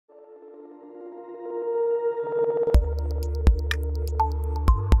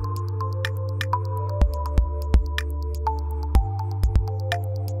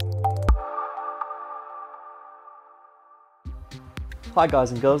Hi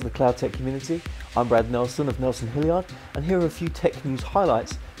guys and girls of the Cloud Tech community, I'm Brad Nelson of Nelson Hilliard, and here are a few tech news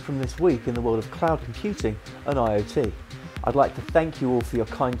highlights from this week in the world of cloud computing and IoT. I'd like to thank you all for your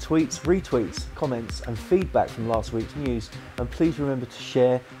kind tweets, retweets, comments and feedback from last week's news, and please remember to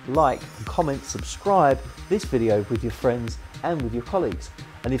share, like and comment, subscribe this video with your friends and with your colleagues.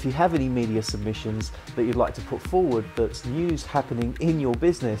 And if you have any media submissions that you'd like to put forward that's news happening in your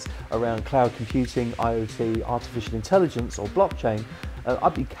business around cloud computing, IoT, artificial intelligence or blockchain,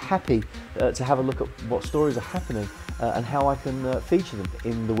 I'd be happy to have a look at what stories are happening and how I can feature them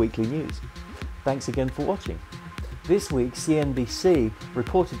in the weekly news. Thanks again for watching. This week, CNBC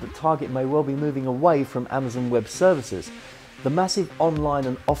reported that Target may well be moving away from Amazon Web Services. The massive online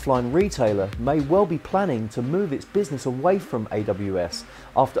and offline retailer may well be planning to move its business away from AWS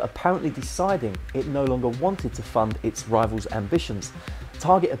after apparently deciding it no longer wanted to fund its rival's ambitions.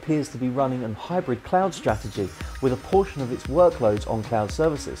 Target appears to be running a hybrid cloud strategy with a portion of its workloads on cloud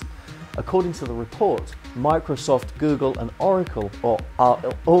services. According to the report, Microsoft, Google and Oracle are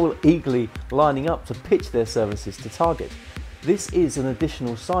all eagerly lining up to pitch their services to Target. This is an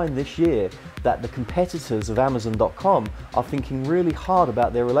additional sign this year that the competitors of Amazon.com are thinking really hard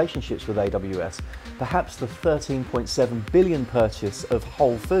about their relationships with AWS. Perhaps the $13.7 billion purchase of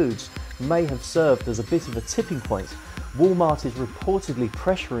Whole Foods may have served as a bit of a tipping point. Walmart is reportedly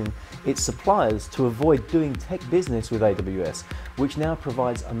pressuring its suppliers to avoid doing tech business with AWS, which now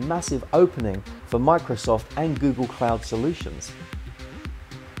provides a massive opening for Microsoft and Google Cloud solutions.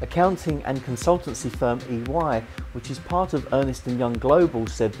 Accounting and consultancy firm EY, which is part of Ernst & Young Global,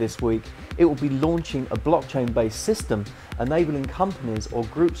 said this week it will be launching a blockchain-based system enabling companies or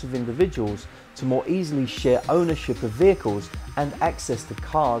groups of individuals to more easily share ownership of vehicles and access to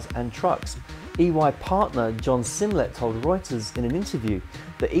cars and trucks. EY partner John Simlett told Reuters in an interview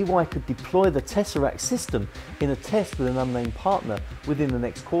that EY could deploy the Tesseract system in a test with an unnamed partner within the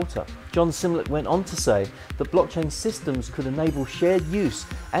next quarter. John Simlett went on to say that blockchain systems could enable shared use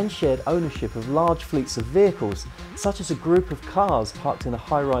and shared ownership of large fleets of vehicles, such as a group of cars parked in a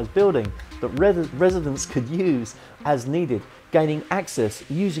high-rise building that residents could use as needed, gaining access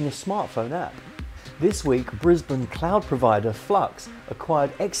using a smartphone app. This week, Brisbane cloud provider Fluxx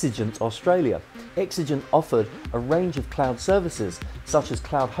acquired Exigent Australia. Exigent offered a range of cloud services such as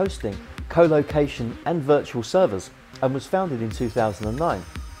cloud hosting, co-location and virtual servers, and was founded in 2009.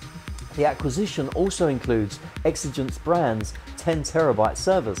 The acquisition also includes Exigent's brand's 10 terabyte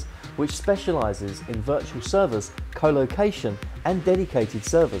servers, which specializes in virtual servers, co-location and dedicated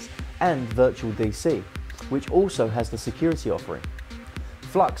servers, and virtual DC, which also has the security offering.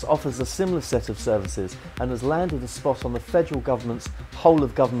 Fluxx offers a similar set of services and has landed a spot on the federal government's Whole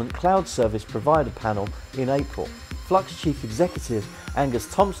of Government Cloud Service Provider panel in April. Fluxx Chief Executive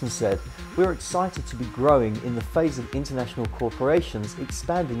Angus Thompson said, "We're excited to be growing in the phase of international corporations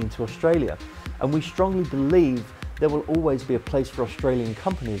expanding into Australia, and we strongly believe there will always be a place for Australian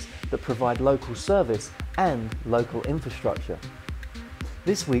companies that provide local service and local infrastructure."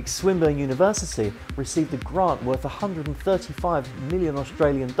 This week, Swinburne University received a grant worth 135 million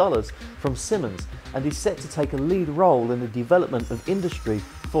Australian dollars from Siemens and is set to take a lead role in the development of Industry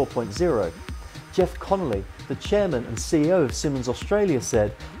 4.0. Jeff Connolly, the chairman and CEO of Siemens Australia,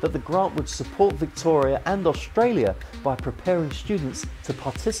 said that the grant would support Victoria and Australia by preparing students to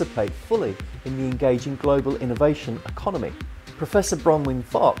participate fully in the engaging global innovation economy. Professor Bronwyn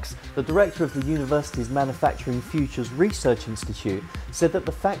Fox, the director of the university's Manufacturing Futures Research Institute, said that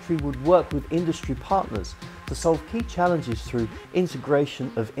the factory would work with industry partners to solve key challenges through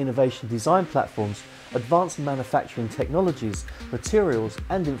integration of innovation design platforms, advanced manufacturing technologies, materials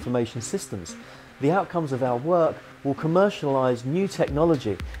and information systems. The outcomes of our work will commercialise new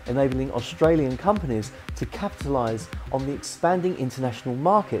technology, enabling Australian companies to capitalise on the expanding international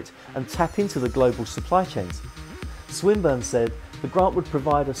market and tap into the global supply chains. Swinburne said the grant would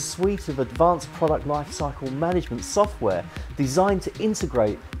provide a suite of advanced product lifecycle management software designed to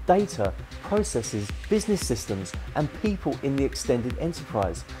integrate data, processes, business systems and people in the extended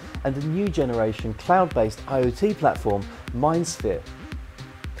enterprise, and a new generation cloud-based IoT platform, MindSphere.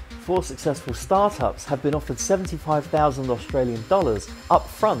 4 successful startups have been offered 75,000 Australian dollars up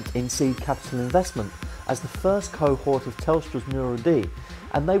front in seed capital investment as the first cohort of Telstra's Neural D,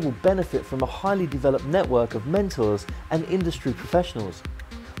 and they will benefit from a highly developed network of mentors and industry professionals.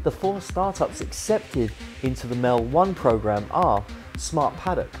 The 4 startups accepted into the MEL 1 program are Smart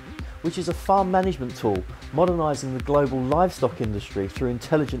Paddock, which is a farm management tool modernising the global livestock industry through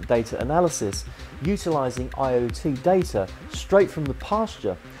intelligent data analysis, utilising IoT data straight from the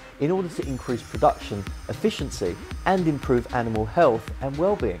pasture in order to increase production, efficiency and improve animal health and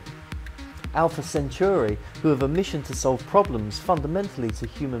well-being. Alpha Centauri, who have a mission to solve problems fundamentally to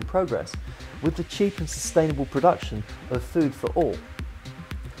human progress, with the cheap and sustainable production of food for all.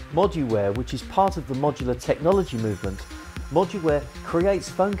 Moduware, which is part of the modular technology movement, Moduware creates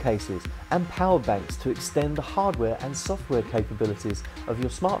phone cases and power banks to extend the hardware and software capabilities of your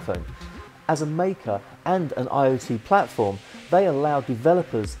smartphone. As a maker and an IoT platform, they allow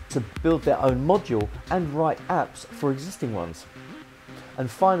developers to build their own module and write apps for existing ones. And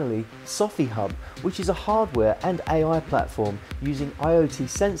finally, SophieHub, which is a hardware and AI platform using IoT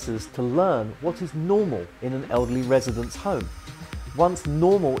sensors to learn what is normal in an elderly resident's home. Once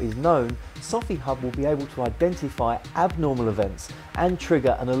normal is known, SophieHub will be able to identify abnormal events and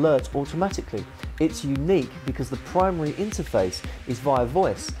trigger an alert automatically. It's unique because the primary interface is via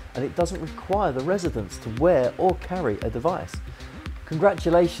voice and it doesn't require the residents to wear or carry a device.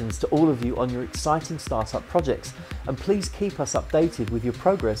 Congratulations to all of you on your exciting startup projects, and please keep us updated with your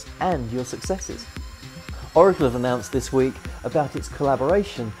progress and your successes. Oracle have announced this week about its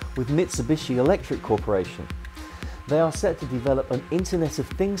collaboration with Mitsubishi Electric Corporation. They are set to develop an Internet of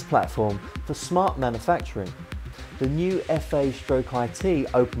Things platform for smart manufacturing. The new FA/IT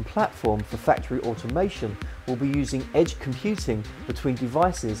open platform for factory automation will be using edge computing between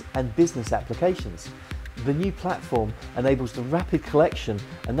devices and business applications. The new platform enables the rapid collection,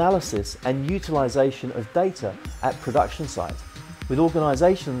 analysis and utilization of data at production sites. With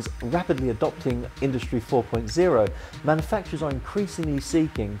organisations rapidly adopting Industry 4.0, manufacturers are increasingly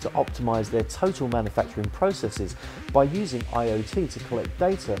seeking to optimise their total manufacturing processes by using IoT to collect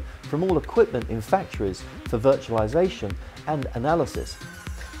data from all equipment in factories for virtualisation and analysis.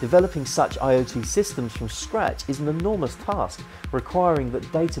 Developing such IoT systems from scratch is an enormous task, requiring that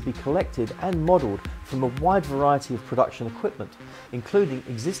data be collected and modelled from a wide variety of production equipment, including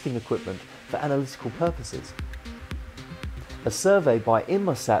existing equipment for analytical purposes. A survey by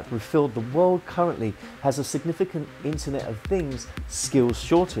Inmarsat revealed the world currently has a significant Internet of Things skills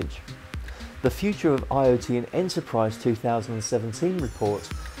shortage. The Future of IoT in Enterprise 2017 report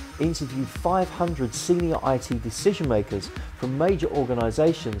interviewed 500 senior IT decision makers from major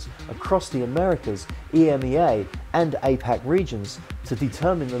organisations across the Americas, EMEA and APAC regions to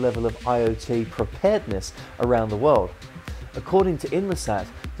determine the level of IoT preparedness around the world. According to Inmarsat,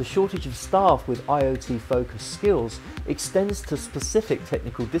 the shortage of staff with IoT-focused skills extends to specific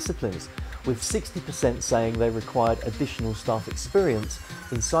technical disciplines, with 60% saying they required additional staff experience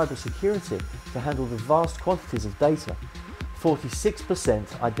in cybersecurity to handle the vast quantities of data,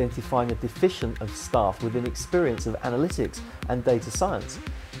 46% identifying a deficient of staff within experience of analytics and data science,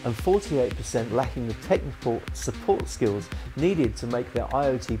 and 48% lacking the technical support skills needed to make their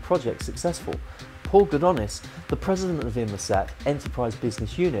IoT projects successful. Paul Goodonis, the president of Inmarsat Enterprise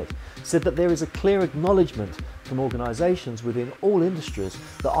Business Unit, said that there is a clear acknowledgement from organisations within all industries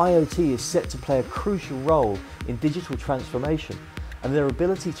that IoT is set to play a crucial role in digital transformation and their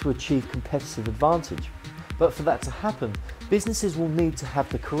ability to achieve competitive advantage. But for that to happen, businesses will need to have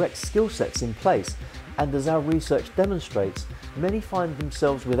the correct skill sets in place, and as our research demonstrates, many find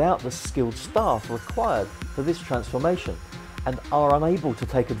themselves without the skilled staff required for this transformation, and are unable to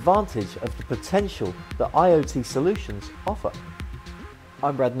take advantage of the potential that IoT solutions offer.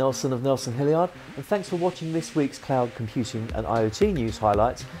 I'm Brad Nelson of Nelson Hilliard, and thanks for watching this week's Cloud Computing and IoT News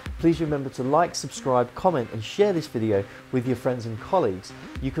highlights. Please remember to like, subscribe, comment and share this video with your friends and colleagues.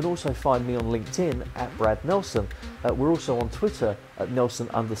 You can also find me on LinkedIn at Brad Nelson. We're also on Twitter at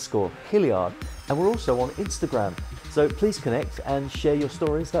Nelson_Hilliard, and we're also on Instagram. So please connect and share your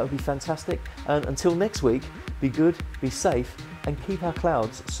stories, that would be fantastic. And until next week, be good, be safe, and keep our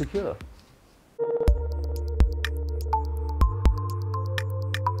clouds secure.